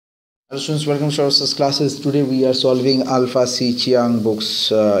Hello students, welcome to our classes. Today we are solving Alpha C Chiang books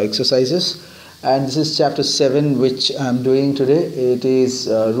exercises, and this is chapter 7 which I am doing today. It is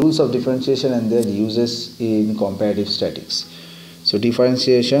rules of differentiation and their uses in comparative statics. So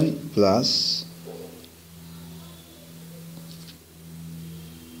differentiation plus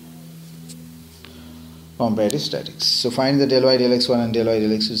comparative statics. So find the del y del x1 and del y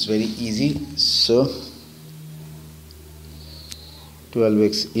del x is very easy. So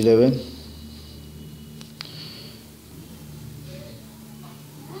 12x 11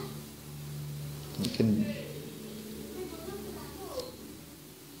 you can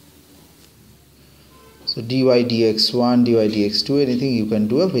so dy dx1 dy dx2 anything you can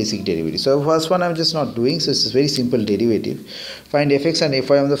do a basic derivative. So first one I'm just not doing, so it's a very simple derivative. Find fx and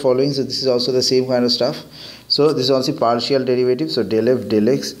fy of the following. So this is also the same kind of stuff. So this is also partial derivative. So del f del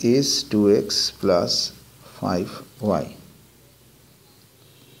x is 2x plus 5y.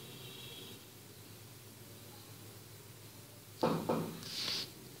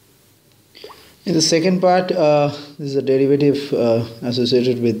 In the second part, this is a derivative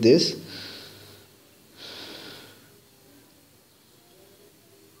associated with this.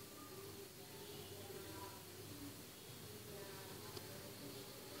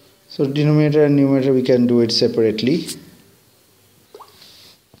 So denominator and numerator we can do it separately.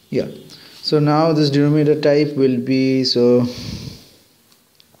 Yeah. So now this denominator type will be, so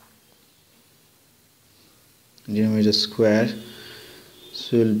denominator square,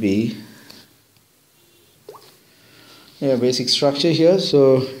 so will be basic structure here.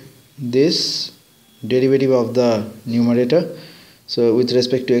 So this derivative of the numerator, so with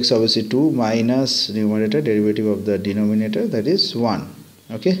respect to x obviously 2 minus numerator derivative of the denominator, that is 1.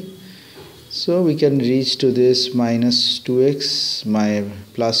 Okay, so we can reach to this minus 2x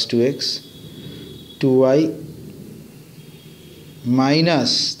plus 2x 2y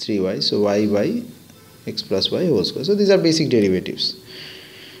minus 3y, so y by x plus y whole square. So these are basic derivatives.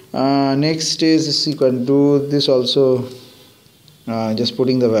 Next is you can do this also, just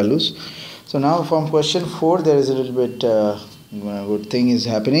putting the values. So now from question 4 there is a little bit good thing is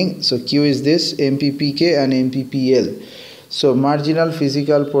happening. So Q is this MPPK and MPPL. So marginal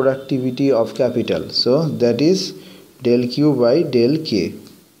physical productivity of capital. So that is del Q by del K.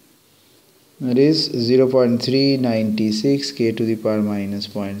 That is 0.396 K to the power minus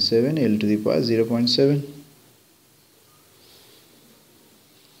 0.7 L to the power 0.7.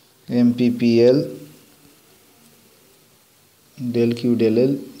 MPPL del Q del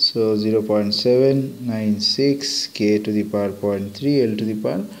L, so 0.796 K to the power 0.3 L to the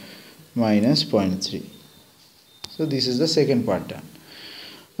power minus 0.3. So this is the second part done.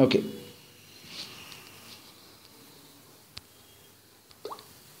 Okay.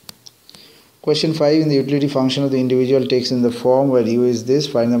 Question 5, in the utility function of the individual takes in the form where u is this.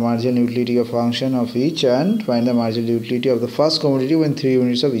 Find the marginal utility of function of each and find the marginal utility of the first commodity when 3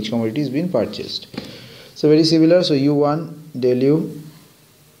 units of each commodity is being purchased. So very similar. So u1 del u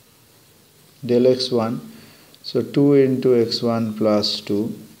del x1, so 2 into x1 plus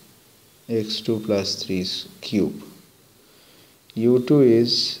 2 x2 plus 3 cube. u2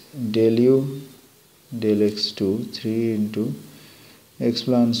 is del u del x2 3 into x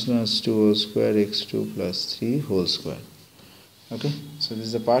plus 2 whole square x2 plus 3 whole square. Okay, so this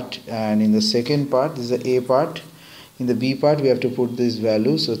is the part, and in the second part, this is the A part. In the B part we have to put this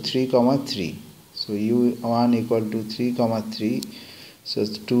value, so 3 comma 3. So u1 equal to 3 comma 3, so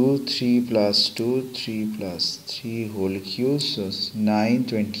 2 3 plus 2 3 plus 3 whole cube, so 9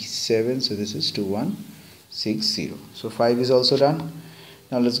 27. So this is 2160. So 5 is also done.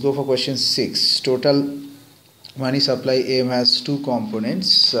 Now let's go for question 6. Total money supply aim has 2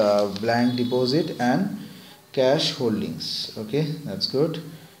 components, blank deposit and cash holdings. Okay, that's good.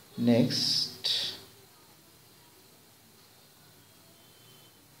 Next,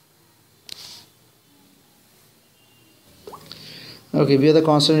 okay, we have the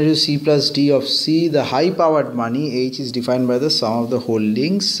constant C plus D of C. The high powered money H is defined by the sum of the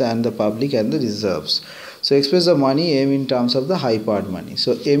holdings and the public and the reserves. So express the money M in terms of the high powered money.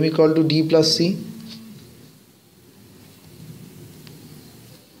 So M equal to D plus C,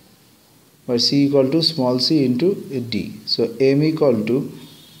 or C equal to small c into D. So M equal to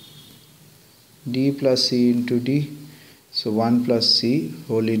D plus C into D. So 1 plus C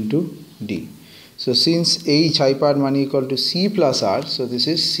whole into D. So since H high powered money equal to C plus R, so this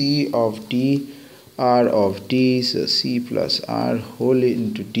is C of D, R of D, so C plus R whole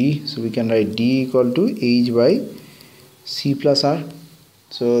into D. So we can write D equal to H by C plus R.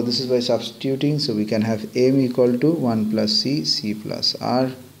 So this is by substituting, so we can have M equal to 1 plus C, C plus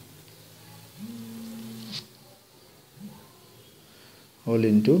R whole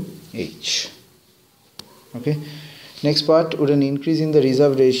into h. Okay. Next part, would an increase in the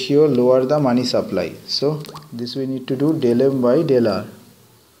reserve ratio lower the money supply? So this we need to do del m by del r.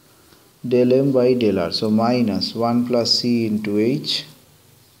 Del m by del r. So minus 1 plus c into h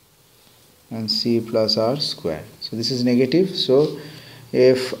and c plus r square. So this is negative. So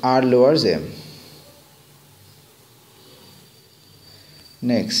if r lowers m.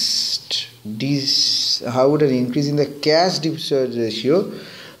 Next, how would an increase in the cash discharge ratio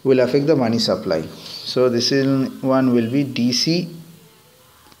will affect the money supply? So this one will be DC.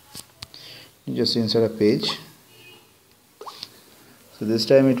 Just insert a page. So this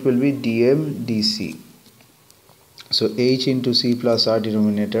time it will be dm dc. So h into c plus r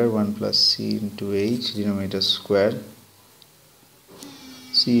denominator, 1 plus c into h denominator square,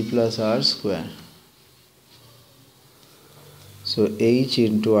 c plus r square. So h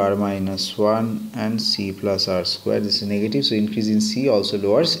into r minus 1 and c plus r square. This is negative, so increase in c also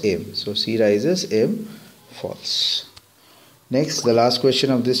lowers m. So c rises, m falls. Next, the last question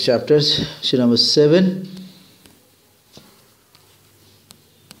of this chapter, question number 7.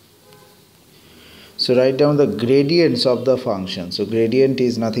 So write down the gradients of the function. So gradient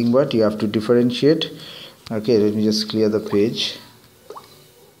is nothing but you have to differentiate. Okay, let me just clear the page.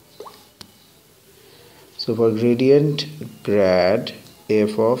 So for gradient, grad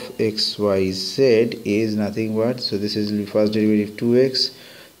f of xyz is nothing but, so this is the first derivative 2x,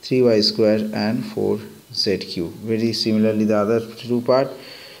 3y square and 4z cube. Very similarly the other two part,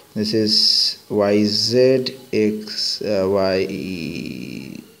 this is yz,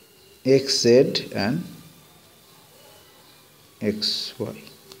 xz and xy.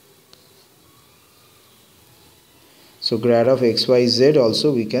 So grad of xyz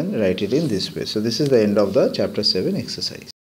also we can write it in this way. So this is the end of the chapter 7 exercise.